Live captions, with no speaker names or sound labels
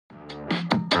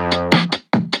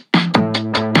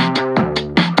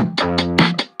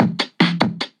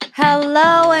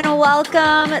Hello and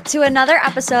welcome to another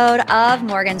episode of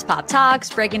Morgan's Pop Talks,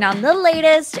 breaking down the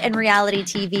latest in reality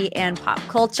TV and pop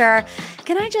culture.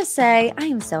 Can I just say, I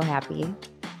am so happy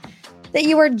that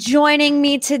you are joining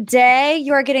me today.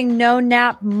 You are getting No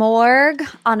Nap Morg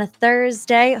on a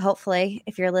Thursday. Hopefully,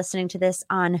 if you're listening to this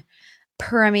on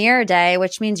premiere day,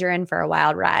 which means you're in for a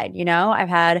wild ride. You know, I've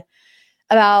had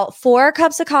about 4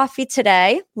 cups of coffee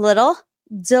today, little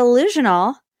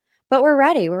delusional, but we're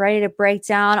ready. We're ready to break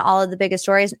down all of the biggest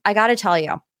stories. I got to tell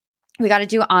you, we got to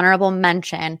do honorable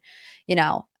mention,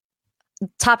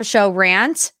 top of show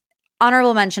rant,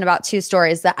 honorable mention about 2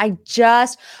 stories that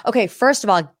okay, first of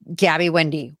all, Gabby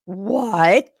Windey,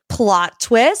 what? Plot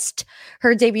twist.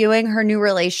 Her debuting her new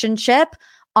relationship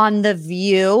on The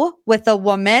View with a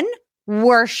woman.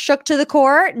 Were shook to the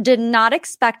core. Did not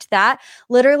expect that.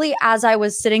 Literally, as I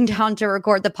was sitting down to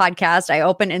record the podcast, I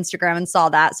opened Instagram and saw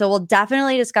that. So we'll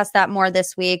definitely discuss that more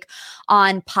this week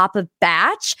on Papa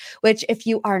Batch, which if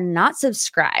you are not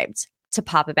subscribed to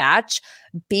Papa Batch,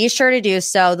 be sure to do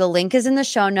so. The link is in the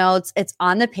show notes. It's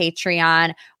on the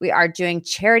Patreon. We are doing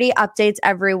charity updates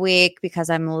every week because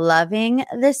I'm loving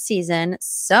this season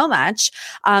so much.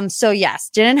 So yes,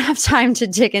 didn't have time to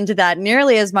dig into that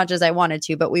nearly as much as I wanted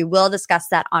to, but we will discuss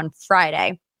that on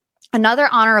Friday. Another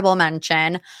honorable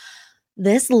mention,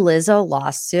 this Lizzo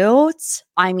lawsuit.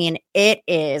 I mean, it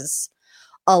is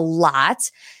a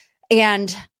lot.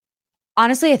 And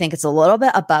honestly, I think it's a little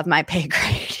bit above my pay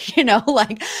grade.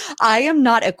 I am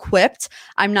not equipped.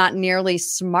 I'm not nearly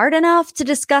smart enough to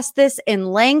discuss this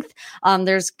in length.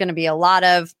 There's going to be a lot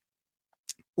of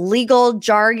legal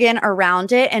jargon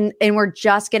around it, and we're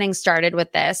just getting started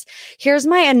with this. Here's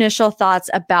my initial thoughts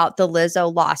about the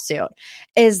Lizzo lawsuit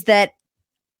is that,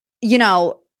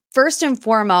 first and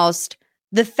foremost,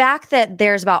 the fact that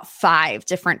there's about 5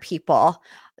 different people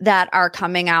that are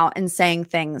coming out and saying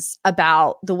things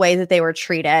about the way that they were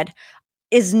treated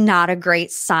is not a great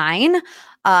sign.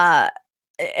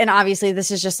 And obviously,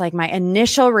 this is just like my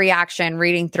initial reaction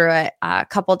reading through it a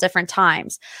couple different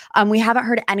times. We haven't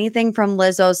heard anything from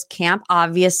Lizzo's camp,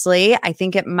 obviously. I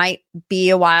think it might be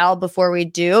a while before we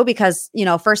do because,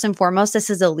 first and foremost, this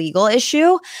is a legal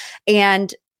issue.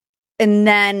 And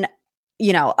then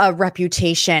a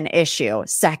reputation issue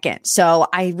second. So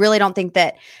I really don't think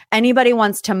that anybody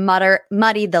wants to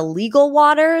muddy the legal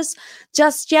waters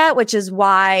just yet, which is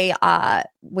why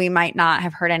we might not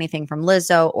have heard anything from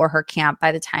Lizzo or her camp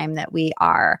by the time that we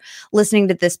are listening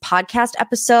to this podcast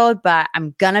episode. But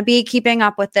I'm going to be keeping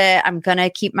up with it. I'm going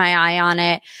to keep my eye on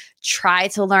it, try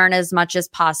to learn as much as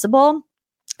possible.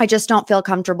 I just don't feel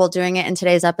comfortable doing it in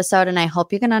today's episode. And I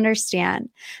hope you can understand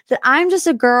that I'm just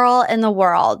a girl in the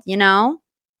world, not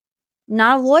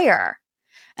a lawyer.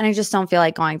 And I just don't feel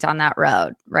like going down that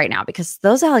road right now because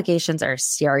those allegations are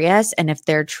serious. And if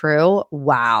they're true,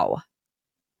 wow.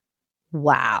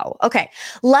 Okay,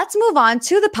 let's move on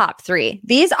to the Pop 3.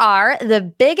 These are the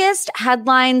biggest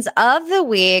headlines of the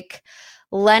week.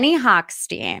 Lenny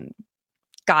Hochstein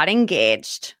got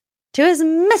engaged to his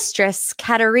mistress,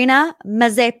 Katerina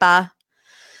Mazepa,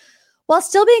 while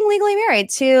still being legally married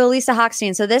to Lisa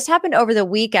Hochstein. So this happened over the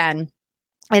weekend,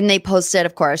 and they posted,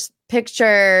 of course,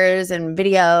 pictures and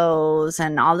videos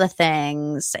and all the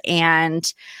things.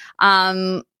 And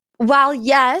while,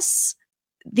 yes,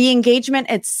 the engagement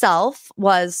itself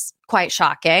was quite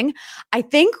shocking, I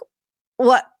think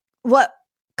what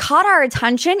caught our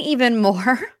attention even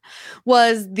more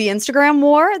was the Instagram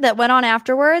war that went on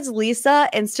afterwards. Lisa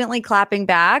instantly clapping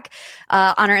back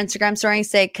on her Instagram story,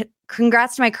 say,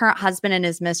 "Congrats to my current husband and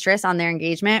his mistress on their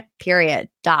engagement, period,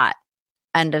 dot,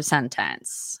 end of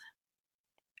sentence."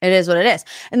 It is what it is.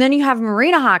 And then you have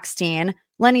Marina Hochstein,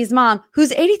 Lenny's mom,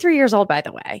 who's 83 years old, by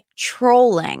the way,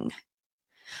 trolling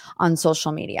on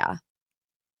social media.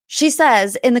 She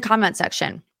says in the comment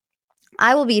section,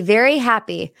 "I will be very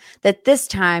happy that this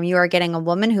time you are getting a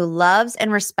woman who loves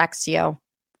and respects you.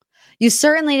 You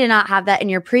certainly did not have that in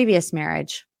your previous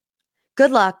marriage.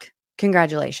 Good luck.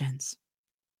 Congratulations."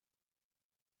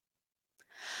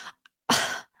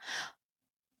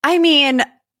 I mean,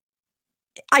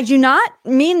 I do not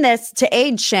mean this to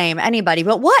age shame anybody,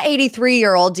 but what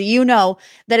 83-year-old do you know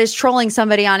that is trolling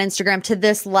somebody on Instagram to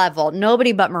this level?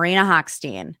 Nobody but Marina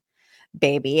Hochstein,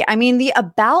 baby. I mean, the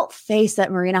about face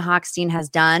that Marina Hochstein has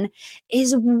done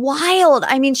is wild.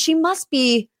 I mean, she must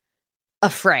be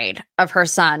afraid of her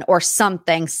son or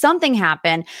something. Something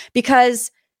happened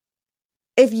because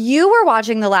if you were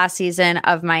watching the last season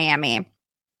of Miami,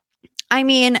 I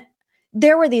mean,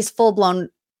 there were these full-blown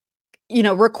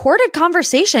recorded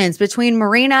conversations between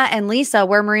Marina and Lisa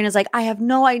where Marina's like, "I have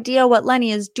no idea what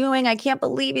Lenny is doing. I can't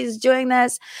believe he's doing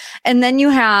this." And then you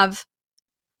have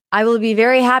I will be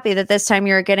very happy that this time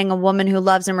you're getting a woman who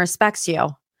loves and respects you.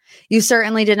 You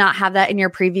certainly did not have that in your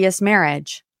previous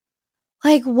marriage.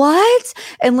 Like, what?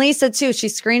 And Lisa, too, she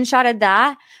screenshotted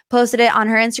that, posted it on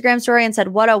her Instagram story and said,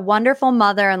 what a wonderful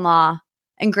mother-in-law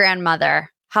and grandmother.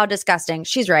 How disgusting.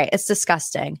 She's right. It's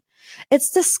disgusting.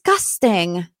 It's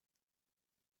disgusting.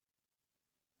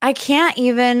 I can't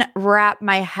even wrap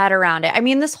my head around it. I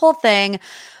mean, this whole thing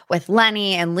with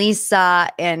Lenny and Lisa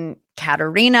and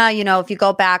Katerina, you know, if you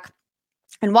go back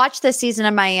and watch this season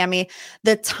of Miami,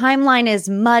 the timeline is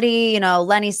muddy. You know,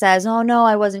 Lenny says, oh no,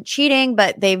 I wasn't cheating,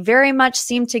 but they very much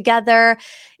seem together,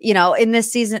 you know, in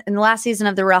this season, in the last season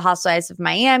of The Real Housewives of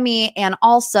Miami. And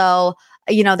also,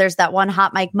 you know, there's that one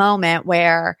hot mic moment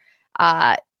where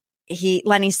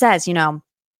Lenny says, you know,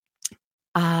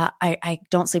 I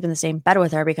don't sleep in the same bed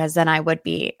with her because then I would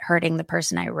be hurting the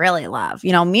person I really love.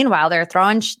 You know, meanwhile, they're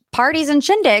throwing parties and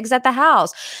shindigs at the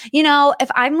house. You know,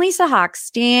 if I'm Lisa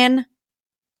Hochstein,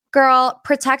 girl,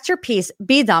 protect your peace.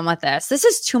 Be done with this. This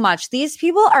is too much. These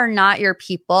people are not your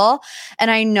people.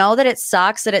 And I know that it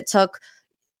sucks that it took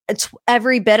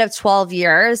every bit of 12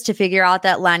 years to figure out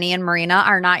that Lenny and Marina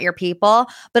are not your people.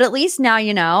 But at least now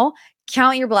you know,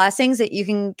 count your blessings that you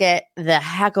can get the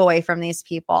heck away from these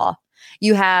people.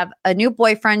 You have a new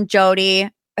boyfriend, Jody,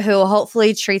 who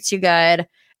hopefully treats you good,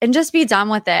 and just be done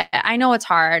with it. I know it's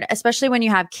hard, especially when you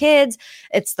have kids.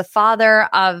 It's the father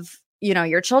of, you know,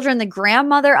 your children, the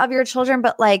grandmother of your children.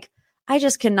 But like, I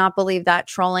just cannot believe that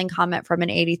trolling comment from an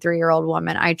 83-year-old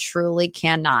woman. I truly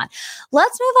cannot.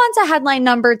 Let's move on to headline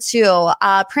number 2.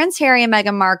 Prince Harry and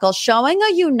Meghan Markle showing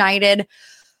a united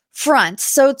front.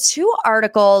 So 2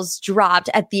 articles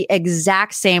dropped at the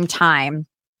exact same time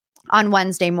on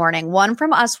Wednesday morning, one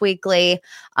from Us Weekly,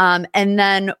 and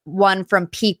then one from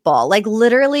People, like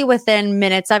literally within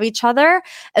minutes of each other.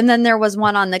 And then there was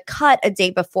one on The Cut a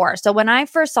day before. So when I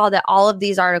first saw that all of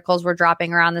these articles were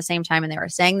dropping around the same time and they were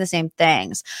saying the same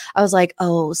things, I was like,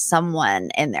 oh, someone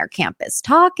in their camp is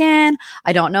talking.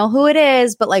 I don't know who it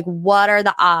is, but like, what are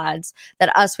the odds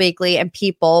that Us Weekly and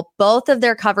People, both of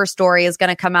their cover story is going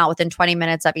to come out within 20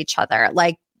 minutes of each other?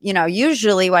 Like, you know,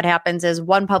 usually what happens is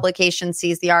one publication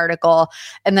sees the article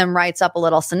and then writes up a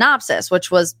little synopsis, which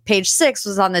was page 6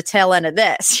 was on the tail end of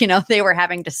this. You know, they were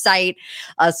having to cite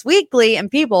Us Weekly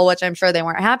and People, which I'm sure they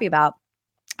weren't happy about.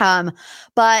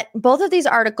 But both of these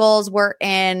articles were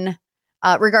in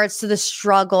regards to the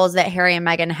struggles that Harry and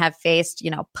Meghan have faced, you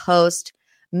know, post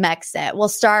Mexit. We'll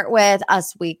start with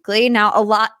Us Weekly. Now, a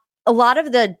lot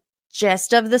of the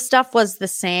gist of the stuff was the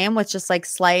same with just like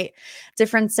slight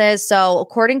differences. So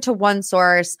according to one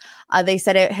source, they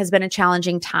said it has been a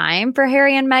challenging time for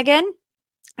Harry and Meghan,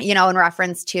 you know, in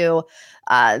reference to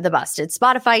the busted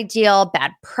Spotify deal,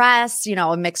 bad press, you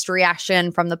know, a mixed reaction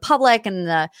from the public and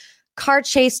the car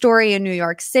chase story in New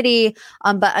York City.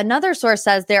 But another source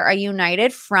says they're a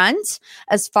united front.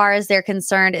 As far as they're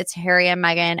concerned, it's Harry and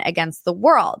Meghan against the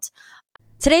world.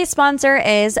 Today's sponsor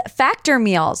is Factor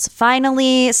Meals.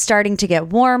 Finally starting to get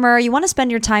warmer. You want to spend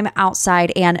your time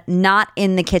outside and not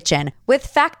in the kitchen with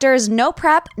Factor's no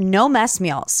prep, no mess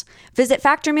meals. Visit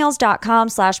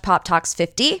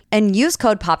factormeals.com/PopTalks50 and use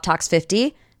code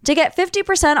PopTalks50 to get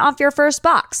 50% off your first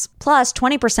box, plus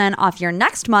 20% off your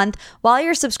next month while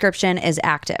your subscription is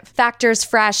active. Factor's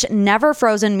fresh, never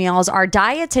frozen meals are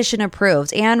dietitian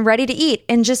approved and ready to eat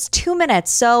in just 2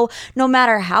 minutes. So no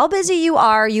matter how busy you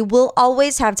are, you will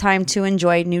always have time to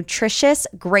enjoy nutritious,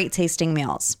 great tasting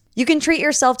meals. You can treat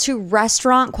yourself to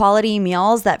restaurant quality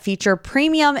meals that feature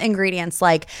premium ingredients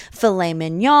like filet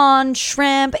mignon,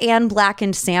 shrimp, and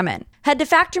blackened salmon. Head to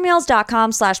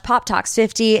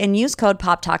factormeals.com/PopTalks50 and use code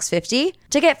PopTalks50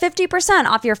 to get 50%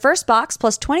 off your first box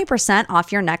plus 20%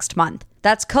 off your next month.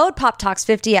 That's code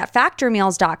PopTalks50 at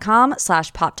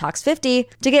factormeals.com/PopTalks50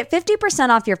 to get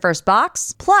 50% off your first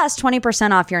box plus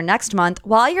 20% off your next month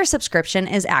while your subscription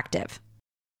is active.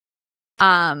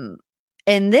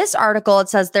 In this article, it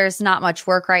says there's not much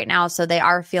work right now, so they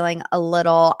are feeling a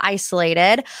little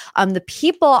isolated. The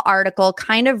People article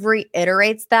kind of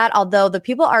reiterates that, although the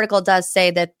People article does say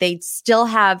that they still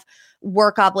have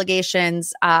work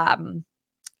obligations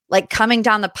like coming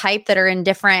down the pipe that are in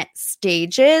different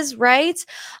stages, right?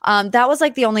 That was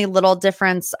like the only little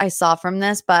difference I saw from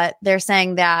this, but they're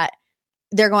saying that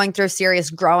they're going through serious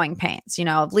growing pains, you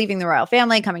know, of leaving the royal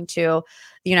family, coming to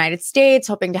the United States,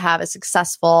 hoping to have a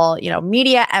successful, you know,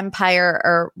 media empire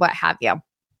or what have you.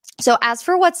 So as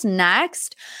for what's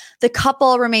next, the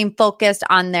couple remain focused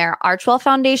on their Archwell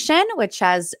Foundation, which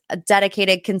has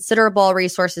dedicated considerable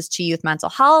resources to youth mental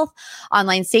health,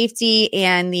 online safety,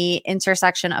 and the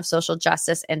intersection of social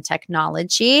justice and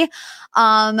technology.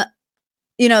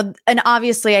 and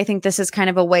obviously I think this is kind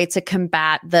of a way to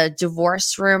combat the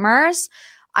divorce rumors.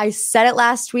 I said it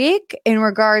last week in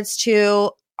regards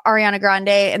to Ariana Grande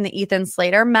and the Ethan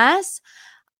Slater mess.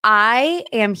 I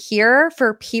am here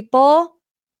for people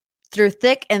through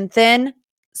thick and thin,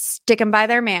 sticking by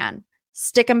their man,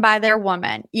 sticking by their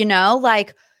woman,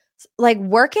 like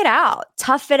work it out,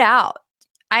 tough it out.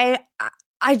 I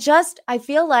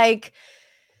feel like,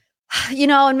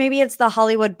 and maybe it's the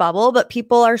Hollywood bubble, but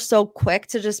people are so quick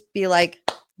to just be like,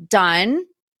 done.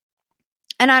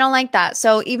 And I don't like that.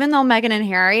 So even though Meghan and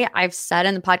Harry, I've said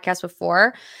in the podcast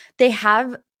before, they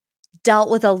have dealt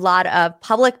with a lot of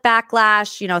public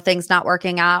backlash, things not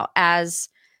working out as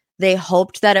they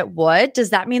hoped that it would.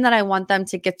 Does that mean that I want them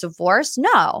to get divorced?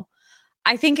 No.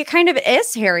 I think it kind of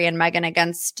is Harry and Meghan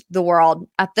against the world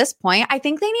at this point. I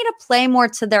think they need to play more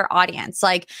to their audience.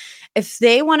 Like, if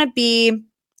they want to be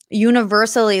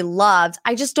universally loved,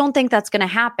 I just don't think that's going to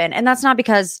happen. And that's not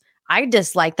because I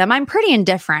dislike them. I'm pretty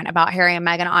indifferent about Harry and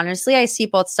Meghan. Honestly, I see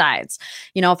both sides.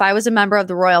 If I was a member of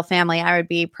the royal family, I would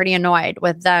be pretty annoyed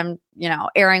with them,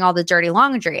 airing all the dirty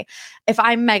laundry. If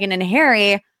I'm Meghan and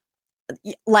Harry,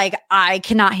 like, I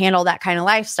cannot handle that kind of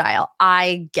lifestyle.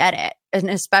 I get it. And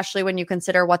especially when you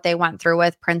consider what they went through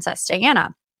with Princess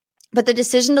Diana. But the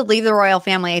decision to leave the royal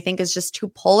family, I think, is just too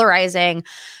polarizing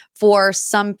for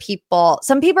some people.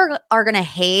 Some people are going to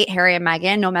hate Harry and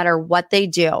Meghan no matter what they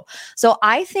do. So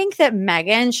I think that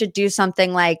Meghan should do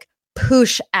something like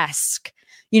Poosh-esque,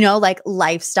 like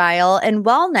lifestyle and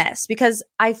wellness, because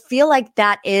I feel like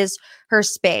that is her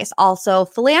space. Also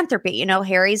philanthropy,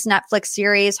 Harry's Netflix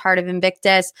series, Heart of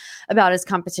Invictus, about his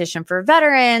competition for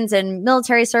veterans and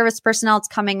military service personnel. It's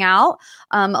coming out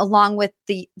along with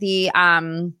the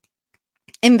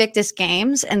Invictus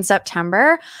Games in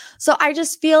September. So I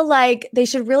just feel like they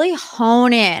should really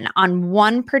hone in on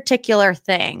one particular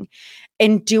thing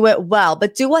and do it well,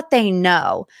 but do what they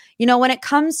know. When it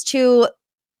comes to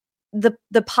the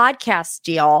podcast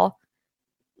deal,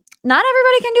 not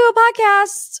everybody can do a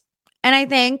podcast. And I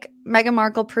think Meghan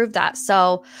Markle proved that.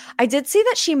 So I did see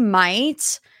that she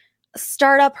might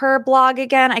start up her blog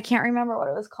again. I can't remember what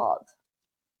it was called.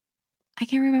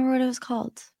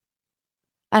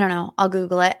 I don't know. I'll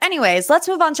Google it. Anyways, let's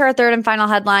move on to our third and final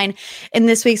headline in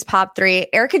this week's Pop 3.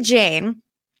 Erika Jayne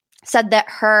said that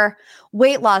her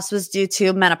weight loss was due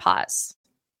to menopause.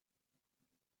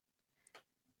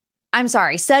 I'm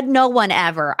sorry, said no one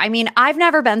ever. I mean, I've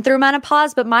never been through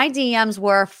menopause, but my DMs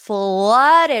were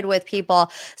flooded with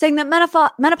people saying that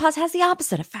menopause has the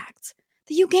opposite effect,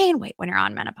 that you gain weight when you're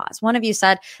on menopause. One of you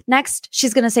said, next,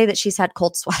 she's going to say that she's had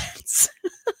cold sweats.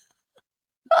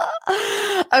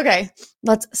 Okay,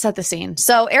 let's set the scene.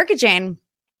 So Erika Jayne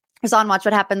was on Watch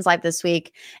What Happens Live this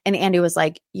week, and Andy was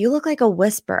like, you look like a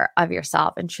whisper of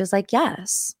yourself. And she was like,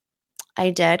 yes, I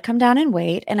did come down in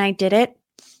weight, and I did it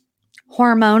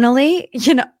hormonally,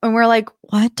 and we're like,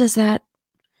 what does that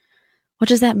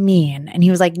mean? And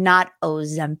he was like, not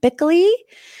Ozempically.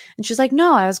 And she's like,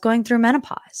 no, I was going through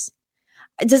menopause.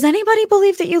 Does anybody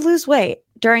believe that you lose weight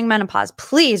during menopause?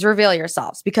 Please reveal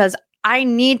yourselves, because I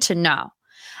need to know.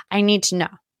 I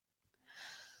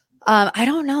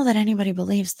don't know that anybody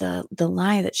believes the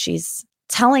lie that she's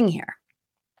telling here.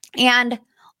 And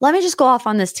let me just go off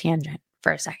on this tangent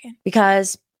for a second,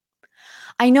 because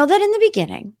I know that in the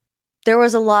beginning, there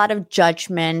was a lot of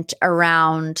judgment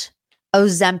around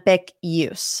Ozempic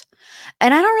use.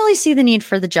 And I don't really see the need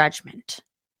for the judgment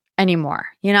anymore.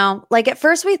 Like, at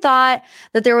first we thought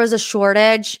that there was a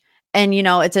shortage and,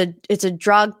 it's a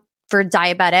drug for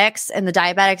diabetics and the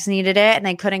diabetics needed it and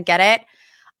they couldn't get it.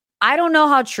 I don't know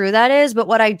how true that is, but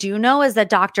what I do know is that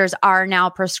doctors are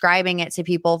now prescribing it to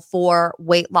people for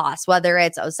weight loss, whether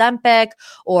it's Ozempic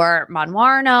or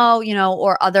Mounjaro,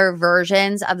 or other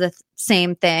versions of the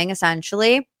same thing,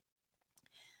 essentially.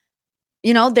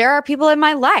 There are people in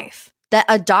my life that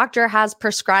a doctor has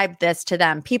prescribed this to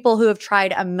them, people who have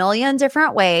tried a million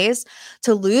different ways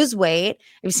to lose weight.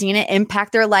 We've seen it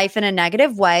impact their life in a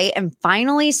negative way, and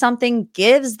finally something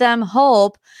gives them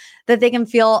hope that they can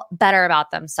feel better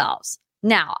about themselves.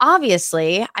 Now,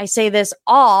 obviously, I say this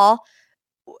all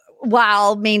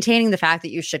while maintaining the fact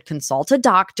that you should consult a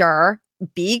doctor,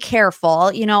 be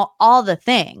careful, all the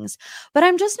things. But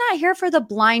I'm just not here for the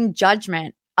blind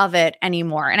judgment of it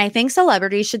anymore. And I think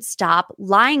celebrities should stop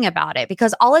lying about it,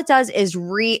 because all it does is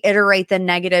reiterate the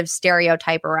negative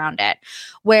stereotype around it,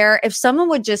 where if someone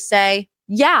would just say,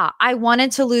 yeah, I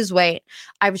wanted to lose weight,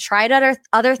 I've tried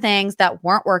other things that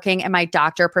weren't working, and my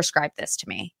doctor prescribed this to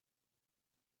me.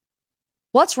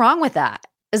 What's wrong with that?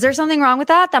 Is there something wrong with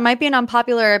that? That might be an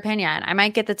unpopular opinion. I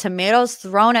might get the tomatoes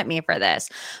thrown at me for this,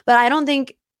 but I don't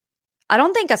think I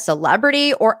don't think a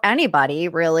celebrity or anybody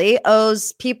really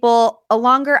owes people a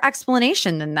longer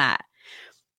explanation than that.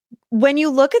 When you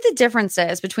look at the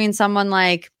differences between someone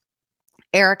like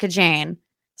Erika Jayne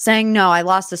saying, no, I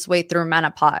lost this weight through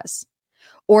menopause,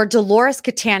 or Dolores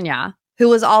Catania, who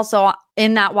was also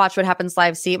in that Watch What Happens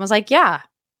live seat and was like, yeah,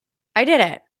 I did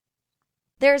it.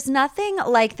 There's nothing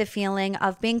like the feeling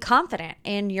of being confident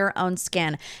in your own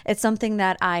skin. It's something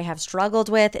that I have struggled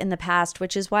with in the past,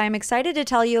 which is why I'm excited to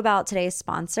tell you about today's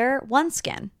sponsor,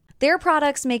 OneSkin. Their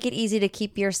products make it easy to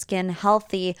keep your skin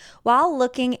healthy while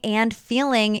looking and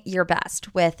feeling your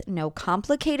best, with no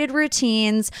complicated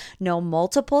routines, no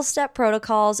multiple step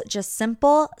protocols, just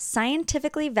simple,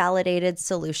 scientifically validated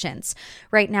solutions.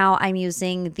 Right now, I'm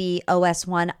using the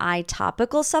OS1 Eye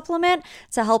Topical Supplement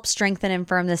to help strengthen and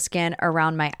firm the skin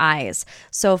around my eyes.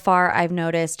 So far, I've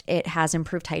noticed it has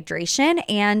improved hydration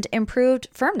and improved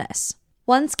firmness.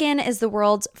 OneSkin is the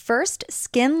world's first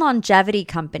skin longevity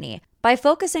company. By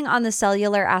focusing on the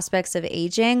cellular aspects of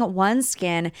aging,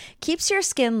 OneSkin keeps your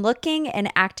skin looking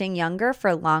and acting younger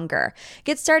for longer.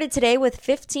 Get started today with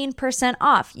 15%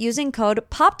 off using code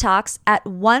POPTALKS at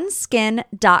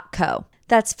oneskin.co.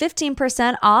 That's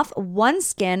 15% off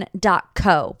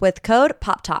oneskin.co with code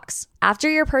POPTALKS. After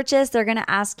your purchase, they're going to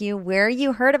ask you where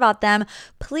you heard about them.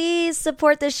 Please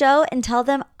support the show and tell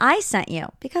them I sent you,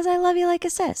 because I love you like a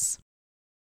sis.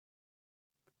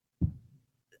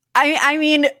 I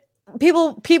mean,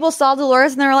 people saw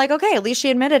Dolores and they were like, okay, at least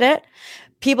she admitted it.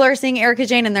 People are seeing Erika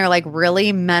Jayne and they're like,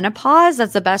 really? Menopause?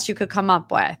 That's the best you could come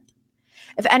up with.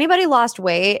 If anybody lost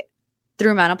weight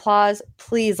through menopause,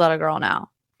 please let a girl know.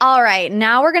 All right,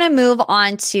 now we're going to move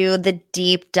on to the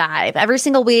deep dive. Every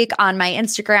single week on my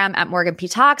Instagram at Morgan P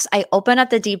Talks, I open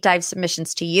up the deep dive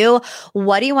submissions to you.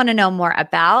 What do you want to know more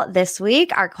about? This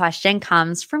week, our question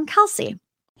comes from Kelsey.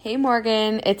 Hey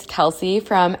Morgan, it's Kelsey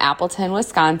from Appleton,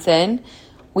 Wisconsin.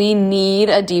 We need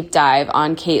a deep dive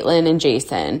on Kaitlyn and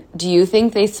Jason. Do you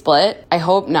think they split? I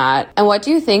hope not. And what do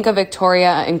you think of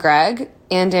Victoria and Greg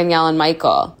and Danielle and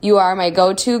Michael? You are my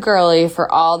go-to girly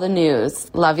for all the news.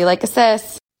 Love you like a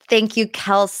sis. Thank you,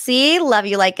 Kelsey. Love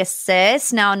you like a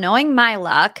sis. Now, knowing my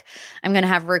luck, I'm going to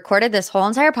have recorded this whole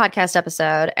entire podcast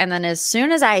episode. And then as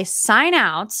soon as I sign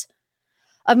out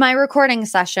of my recording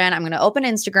session, I'm going to open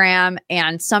Instagram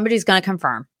and somebody's going to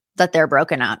confirm that they're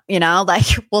broken up. Like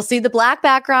we'll see the black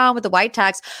background with the white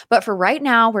text. But for right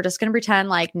now, we're just going to pretend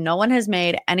like no one has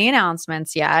made any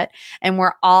announcements yet. And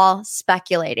we're all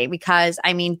speculating because,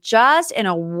 just in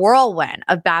a whirlwind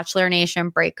of Bachelor Nation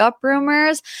breakup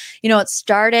rumors, it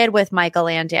started with Michael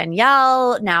and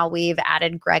Danielle. Now we've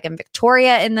added Greg and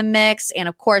Victoria in the mix. And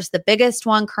of course, the biggest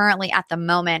one currently at the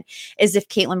moment is if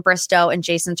Kaitlyn Bristowe and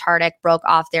Jason Tartick broke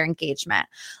off their engagement.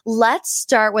 Let's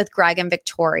start with Greg and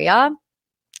Victoria,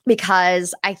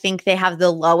 because I think they have the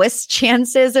lowest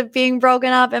chances of being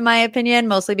broken up, in my opinion,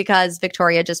 mostly because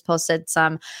Victoria just posted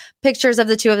some pictures of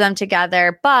the two of them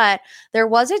together. But there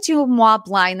was a Deux Moi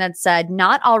line that said,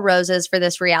 not all roses for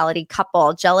this reality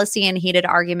couple. Jealousy and heated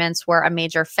arguments were a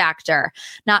major factor.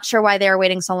 Not sure why they are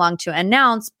waiting so long to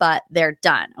announce, but they're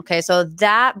done. Okay, so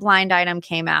that blind item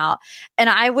came out.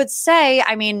 And I would say,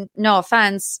 no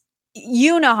offense,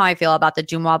 you know how I feel about the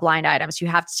Deux Moi blind items. You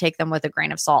have to take them with a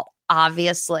grain of salt,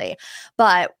 obviously.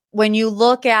 But when you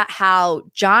look at how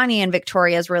Johnny and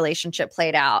Victoria's relationship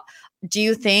played out, do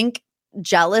you think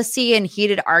jealousy and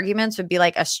heated arguments would be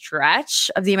like a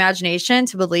stretch of the imagination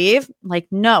to believe? Like,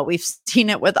 no, we've seen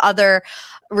it with other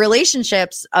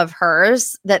relationships of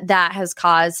hers that has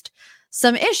caused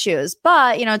some issues.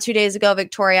 But, 2 days ago,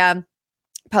 Victoria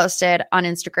posted on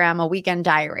Instagram a weekend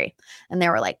diary, and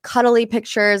there were like cuddly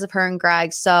pictures of her and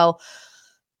Greg. So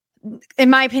in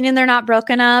my opinion, they're not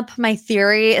broken up. My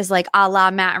theory is like a la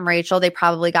Matt and Rachel. They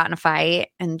probably got in a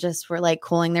fight and just were like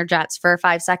cooling their jets for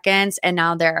 5 seconds. And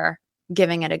now they're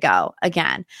giving it a go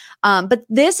again. But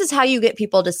this is how you get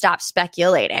people to stop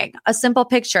speculating. A simple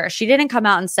picture. She didn't come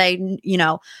out and say,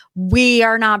 we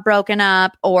are not broken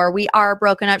up or we are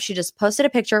broken up. She just posted a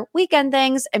picture, weekend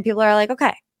things. And people are like,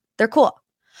 okay, they're cool.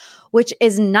 Which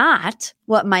is not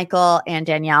what Michael and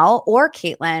Danielle or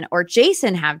Kaitlyn or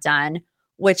Jason have done,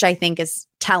 which I think is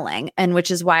telling, and which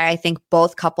is why I think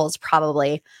both couples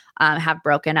probably have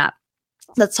broken up.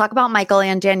 Let's talk about Michael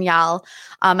and Danielle.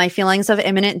 My feelings of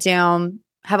imminent doom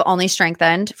have only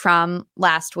strengthened from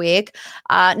last week.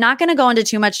 Not going to go into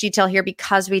too much detail here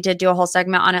because we did do a whole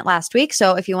segment on it last week.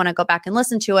 So if you want to go back and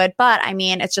listen to it, but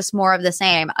it's just more of the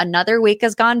same. Another week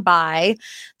has gone by.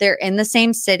 They're in the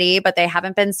same city, but they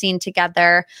haven't been seen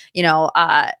together.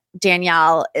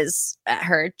 Danielle is at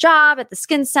her job at the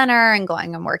skin center and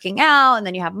going and working out. And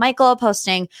then you have Michael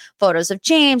posting photos of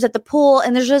James at the pool.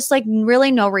 And there's just like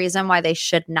really no reason why they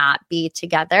should not be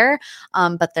together.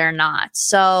 But they're not.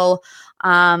 So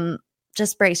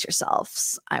just brace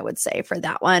yourselves, I would say, for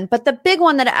that one. But the big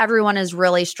one that everyone is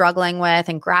really struggling with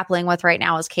and grappling with right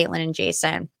now is Kaitlyn and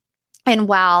Jason. And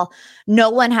while no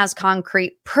one has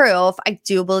concrete proof, I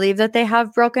do believe that they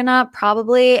have broken up,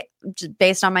 probably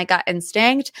based on my gut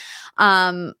instinct.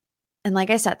 And like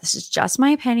I said, this is just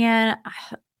my opinion.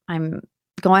 I'm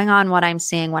going on what I'm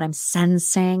seeing, what I'm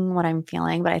sensing, what I'm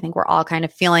feeling, but I think we're all kind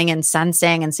of feeling and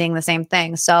sensing and seeing the same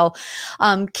thing. So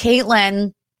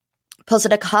Kaitlyn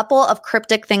posted a couple of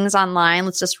cryptic things online.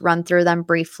 Let's just run through them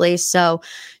briefly. So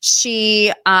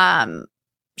she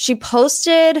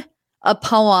posted a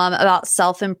poem about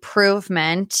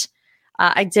self-improvement.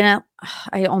 I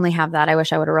only have that. I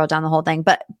wish I would have wrote down the whole thing.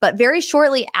 But very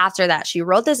shortly after that, she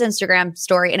wrote this Instagram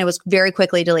story and it was very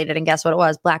quickly deleted. And guess what it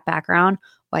was? Black background,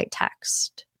 white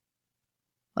text.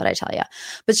 What'd I tell you?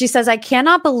 But she says, I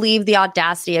cannot believe the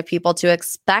audacity of people to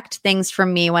expect things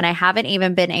from me when I haven't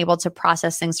even been able to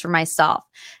process things for myself.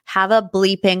 Have a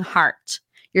bleeping heart.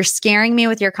 You're scaring me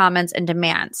with your comments and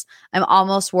demands. I'm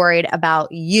almost worried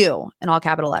about you, in all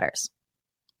capital letters.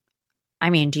 I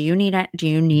mean, do you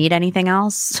need anything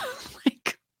else?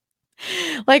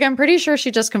 like I'm pretty sure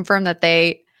she just confirmed that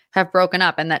they have broken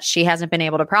up and that she hasn't been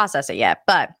able to process it yet.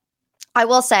 But I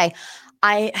will say,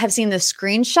 I have seen the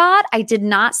screenshot. I did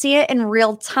not see it in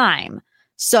real time.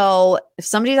 So if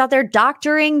somebody's out there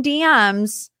doctoring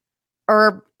DMs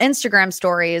or Instagram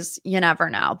stories, you never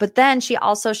know. But then she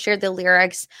also shared the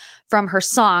lyrics from her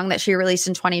song that she released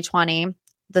in 2020.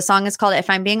 The song is called If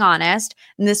I'm Being Honest,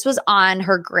 and this was on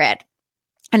her grid.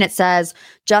 And it says,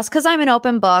 just because I'm an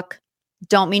open book,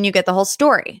 don't mean you get the whole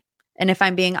story. And if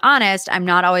I'm being honest, I'm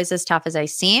not always as tough as I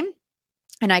seem,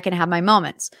 and I can have my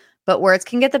moments. But words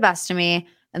can get the best of me,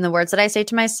 and the words that I say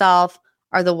to myself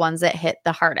are the ones that hit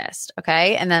the hardest,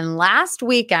 okay? And then last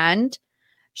weekend,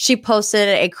 she posted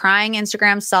a crying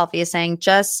Instagram selfie saying,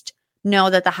 just know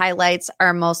that the highlights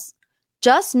are mostly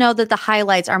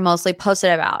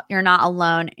posted about. You're not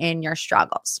alone in your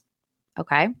struggles.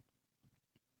 Okay.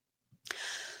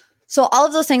 So all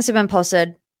of those things have been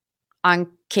posted on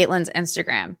Kaitlyn's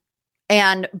Instagram.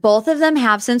 And both of them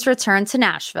have since returned to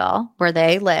Nashville, where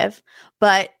they live.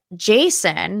 But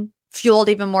Jason fueled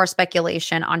even more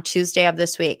speculation on Tuesday of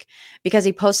this week because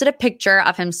he posted a picture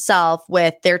of himself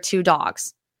with their two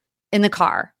dogs in the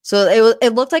car. So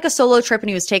it looked like a solo trip and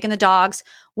he was taking the dogs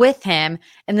with him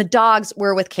and the dogs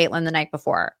were with Kaitlyn the night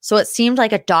before. So it seemed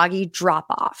like a doggy drop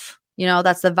off.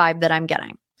 That's the vibe that I'm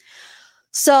getting.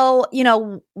 So,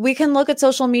 we can look at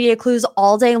social media clues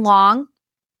all day long,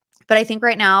 but I think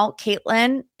right now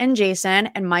Kaitlyn and Jason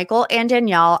and Michael and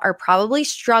Danielle are probably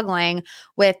struggling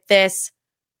with this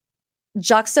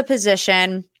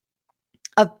juxtaposition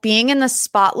of being in the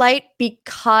spotlight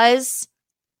because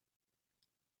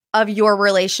of your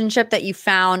relationship that you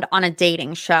found on a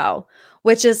dating show,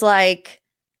 which is like,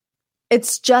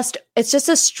 it's just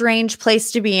a strange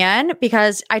place to be in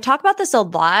because I talk about this a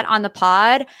lot on the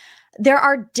pod. There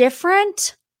are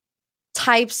different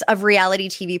types of reality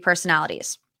TV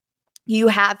personalities. You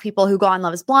have people who go on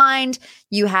Love is Blind.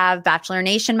 You have Bachelor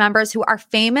Nation members who are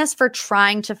famous for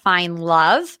trying to find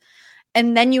love.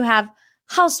 And then you have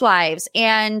housewives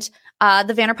and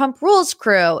the Vanderpump Rules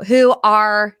crew who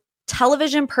are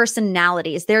television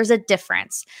personalities. There's a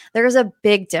difference. There's a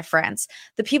big difference.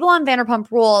 The people on Vanderpump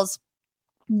Rules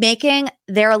making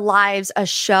their lives a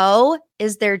show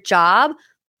is their job.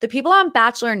 The people on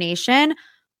Bachelor Nation,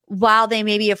 while they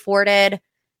may be afforded,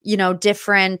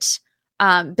 different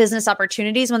business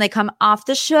opportunities when they come off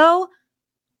the show,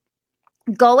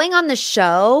 going on the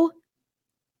show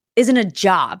isn't a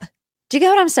job. Do you get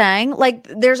what I'm saying? Like,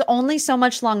 there's only so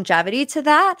much longevity to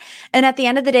that. And at the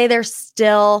end of the day, they're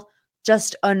still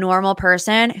just a normal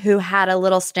person who had a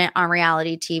little stint on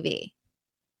reality TV.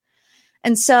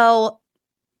 And so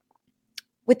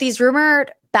with these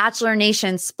rumored Bachelor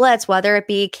Nation splits, whether it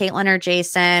be Kaitlyn or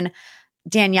Jason,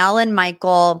 Danielle and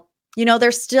Michael,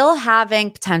 they're still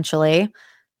having potentially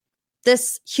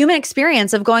this human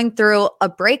experience of going through a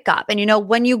breakup. And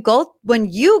when you go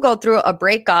through a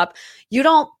breakup, you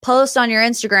don't post on your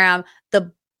Instagram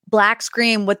the black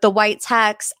screen with the white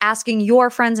text asking your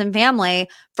friends and family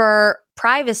for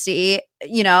privacy,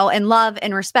 and love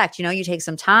and respect. You take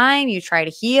some time, you try to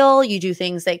heal, you do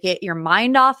things that get your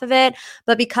mind off of it.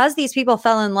 But because these people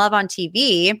fell in love on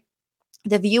TV,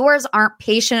 the viewers aren't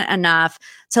patient enough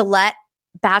to let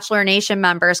Bachelor Nation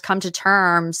members come to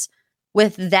terms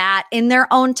with that in their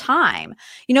own time.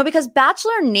 Because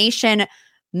Bachelor Nation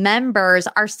members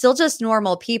are still just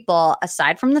normal people,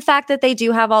 aside from the fact that they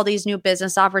do have all these new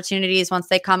business opportunities once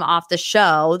they come off the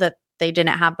show that they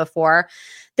didn't have before.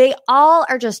 They all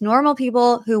are just normal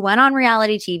people who went on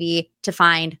reality TV to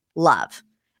find love.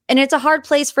 And it's a hard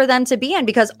place for them to be in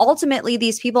because ultimately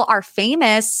these people are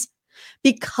famous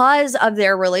because of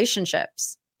their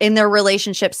relationships, in their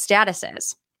relationship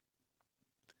statuses.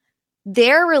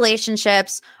 Their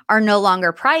relationships are no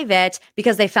longer private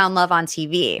because they found love on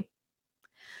TV.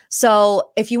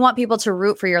 So if you want people to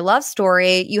root for your love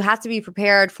story, you have to be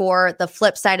prepared for the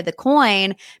flip side of the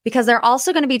coin because they're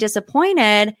also going to be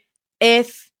disappointed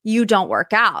if you don't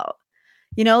work out.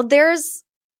 You know, that's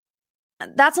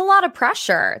a lot of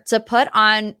pressure to put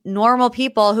on normal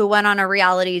people who went on a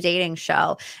reality dating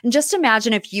show. And just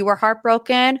imagine if you were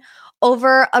heartbroken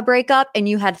over a breakup and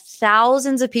you had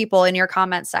thousands of people in your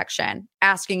comment section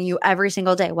asking you every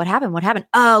single day, what happened? What happened?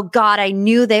 Oh God, I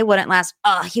knew they wouldn't last.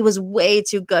 Oh, he was way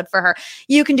too good for her.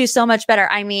 You can do so much better.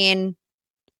 I mean,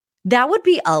 that would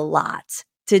be a lot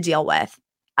to deal with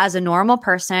as a normal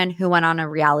person who went on a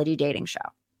reality dating show.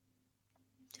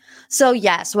 So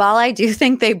yes, while I do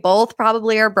think they both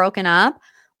probably are broken up,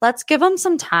 let's give them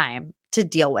some time to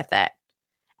deal with it.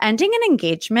 Ending an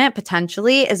engagement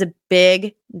potentially is a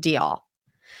big deal.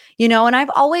 You know, and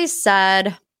I've always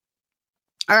said,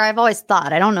 or I've always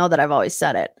thought, I don't know that I've always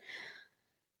said it,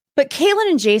 but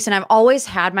Kaitlyn and Jason, I've always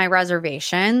had my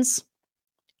reservations.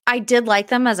 I did like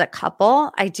them as a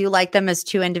couple. I do like them as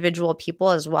two individual people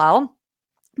as well.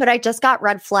 But I just got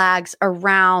red flags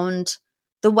around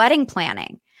the wedding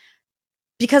planning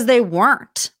because they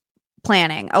weren't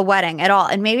planning a wedding at all.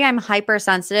 And maybe I'm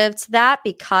hypersensitive to that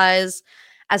because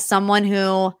as someone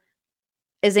who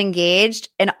is engaged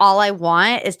and all I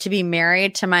want is to be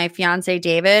married to my fiance,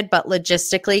 David, but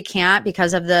logistically can't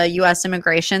because of the US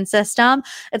immigration system.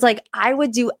 It's like, I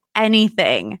would do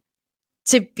anything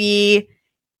to be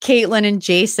Kaitlyn and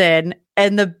Jason.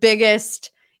 And the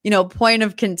biggest, point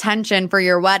of contention for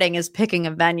your wedding is picking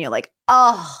a venue. Like,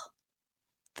 oh,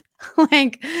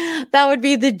 like that would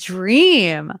be the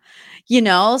dream,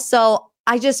 So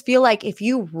I just feel like if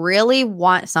you really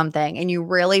want something and you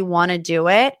really want to do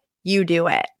it, you do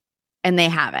it. And they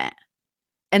haven't.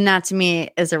 And that to me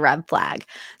is a red flag.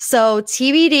 So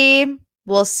TBD,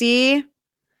 we'll see.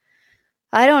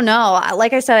 I don't know.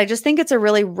 Like I said, I just think it's a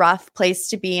really rough place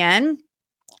to be in.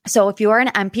 So if you are an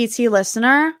MPT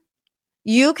listener,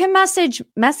 you can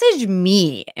message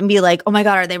me and be like, oh my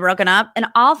God, are they broken up? And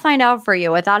I'll find out for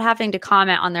you without having to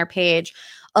comment on their page.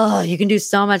 Oh, you can do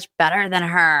so much better than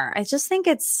her. I just think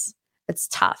it's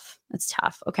tough. It's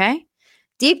tough. Okay.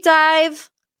 Deep dive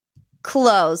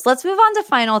close. Let's move on to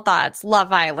final thoughts.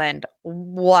 Love Island.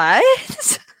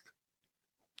 What?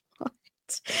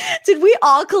 Did we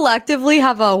all collectively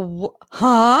have a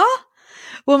huh?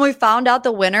 When we found out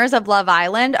the winners of Love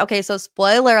Island? Okay, so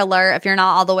spoiler alert if you're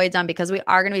not all the way done because we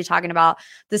are going to be talking about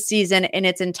the season in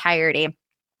its entirety.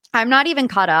 I'm not even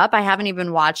caught up. I haven't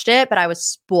even watched it, but I was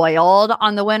spoiled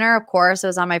on the winner. Of course, it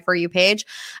was on my For You page.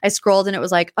 I scrolled and it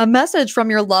was like a message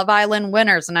from your Love Island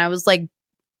winners. And I was like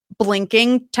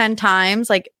blinking 10 times.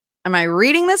 Like, am I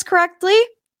reading this correctly?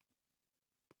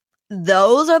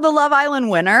 Those are the Love Island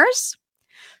winners?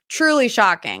 Truly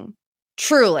shocking.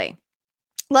 Truly.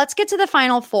 Let's get to the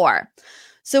final four.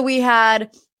 So we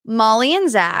had Molly and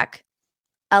Zach,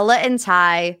 Ella and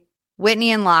Ty,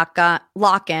 Whitney and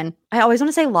Locken. I always want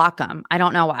to say Lockham. I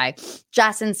don't know why.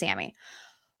 Jess and Sammy.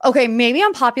 Okay, maybe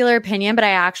unpopular opinion, but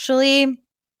I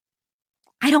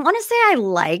don't want to say I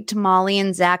liked Molly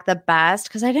and Zach the best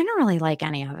because I didn't really like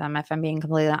any of them, if I'm being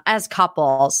completely honest. As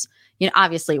couples,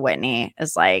 obviously Whitney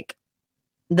is like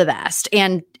the best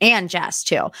and Jess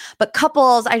too. But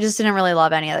couples, I just didn't really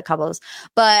love any of the couples.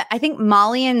 But I think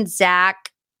Molly and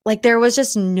Zach, like there was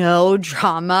just no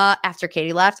drama after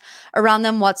Katie left around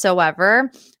them whatsoever.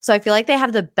 So I feel like they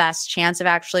have the best chance of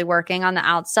actually working on the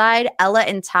outside. Ella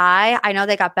and Ty, I know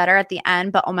they got better at the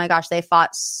end, but oh my gosh, they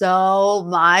fought so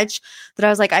much that I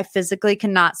was like, I physically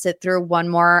cannot sit through one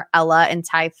more Ella and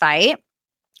Ty fight.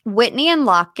 Whitney and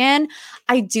Locken,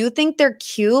 I do think they're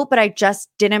cute, but I just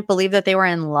didn't believe that they were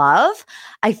in love.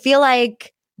 I feel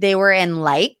like they were in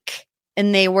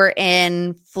and they were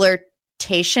in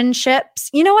flirtationships.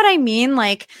 You know what I mean?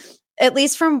 Like, at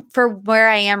least for where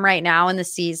I am right now in the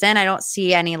season, I don't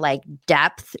see any like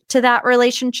depth to that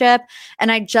relationship.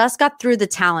 And I just got through the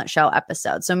talent show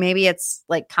episode. So maybe it's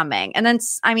like coming. And then,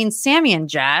 Sammy and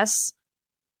Jess.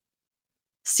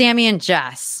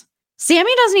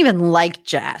 Sammy doesn't even like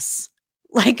Jess,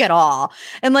 like at all.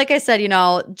 And like I said,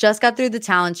 just got through the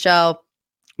talent show.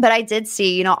 But I did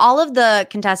see, you know, all of the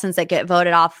contestants that get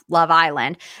voted off Love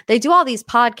Island, they do all these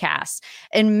podcasts.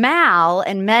 And Mal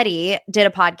and Medi did a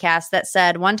podcast that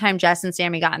said one time Jess and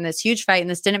Sammy got in this huge fight and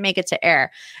this didn't make it to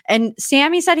air. And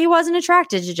Sammy said he wasn't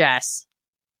attracted to Jess.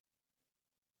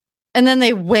 And then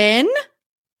they win.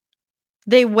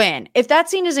 They win. If that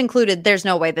scene is included, there's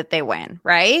no way that they win,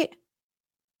 right?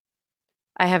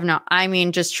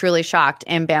 Just truly shocked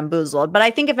and bamboozled. But I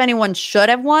think if anyone should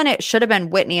have won, it should have been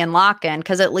Whitney and Locken,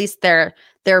 because at least they're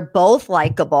both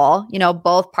likable. You know,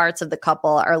 both parts of the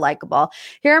couple are likable.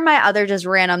 Here are my other just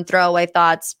random throwaway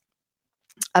thoughts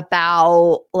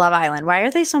about Love Island. Why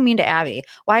are they so mean to Abby?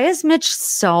 Why is Mitch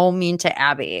so mean to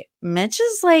Abby? Mitch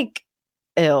is like,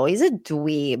 ew, he's a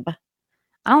dweeb.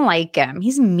 I don't like him.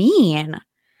 He's mean.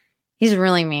 He's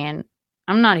really mean.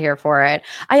 I'm not here for it.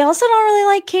 I also don't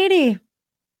really like Katie.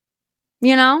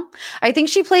 You know, I think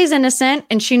she plays innocent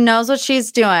and she knows what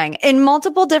she's doing in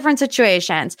multiple different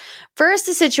situations. First,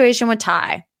 the situation with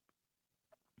Ty.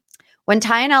 When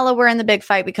Ty and Ella were in the big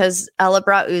fight because Ella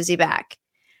brought Uzi back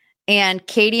and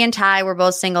Katie and Ty were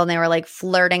both single and they were like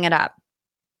flirting it up.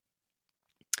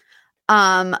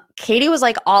 Katie was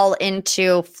like all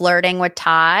into flirting with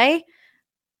Ty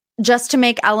just to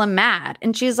make Ella mad.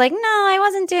 And she's like, no, I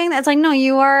wasn't doing that. It's like, no,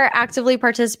 you are actively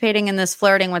participating in this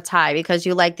flirting with Ty because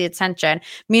you like the attention.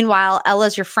 Meanwhile,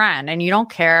 Ella's your friend and you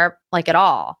don't care like at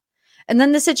all. And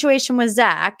then the situation with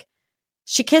Zach,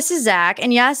 she kisses Zach.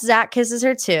 And yes, Zach kisses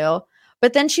her too.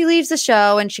 But then she leaves the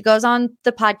show and she goes on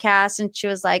the podcast and she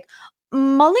was like,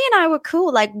 Molly and I were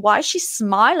cool. Like, why is she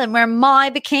smiling? Wearing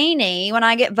my bikini when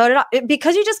I get voted off?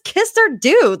 Because you just kissed her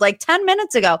dude like 10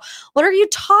 minutes ago. What are you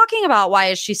talking about? Why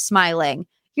is she smiling?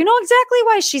 You know exactly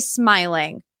why she's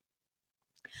smiling.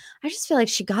 I just feel like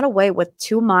she got away with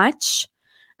too much.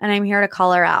 And I'm here to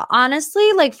call her out.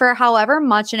 Honestly, like for however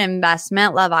much an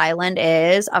investment Love Island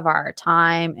is of our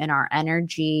time and our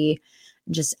energy,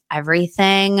 just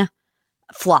everything,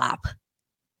 flop.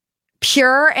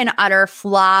 Pure and utter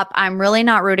flop. I'm really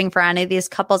not rooting for any of these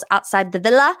couples outside the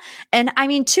villa. And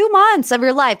 2 months of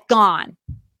your life gone.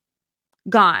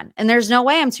 Gone. And there's no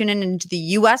way I'm tuning into the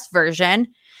US version.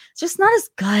 It's just not as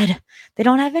good. They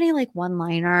don't have any like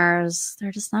one-liners.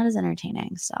 They're just not as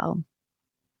entertaining. So,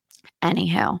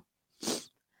 anywho.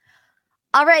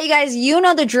 All right, you guys, you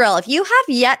know the drill. If you have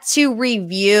yet to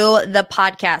review the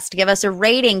podcast, give us a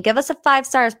rating, give us a 5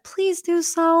 stars, please do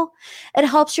so. It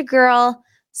helps your girl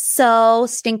so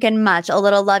stinking much. A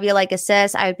little love you like a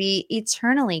sis. I would be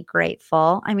eternally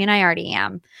grateful. I already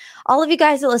am. All of you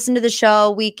guys that listen to the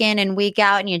show week in and week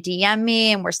out and you DM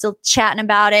me and we're still chatting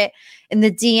about it in the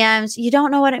DMs, you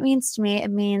don't know what it means to me. It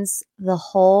means the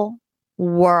whole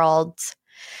world.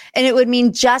 And it would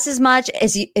mean just as much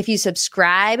as if you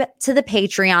subscribe to the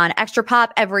Patreon. Extra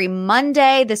Pop every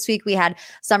Monday. This week we had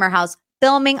Summer House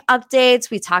filming updates.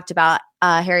 We talked about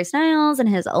Harry Styles and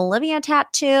his Olivia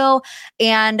tattoo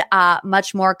and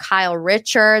much more. Kyle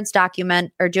Richards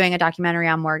doing a documentary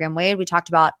on Morgan Wade. We talked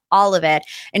about all of it.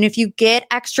 And if you get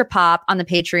Extra Pop on the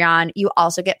Patreon, you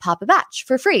also get Pop a Batch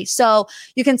for free. So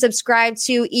you can subscribe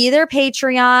to either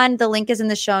Patreon. The link is in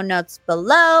the show notes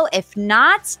below. If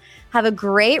not, have a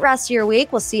great rest of your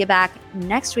week. We'll see you back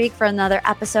next week for another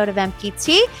episode of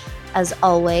MPT. As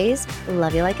always,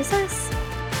 love you like a sis.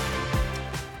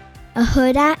 A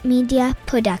Huda Media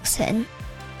Production.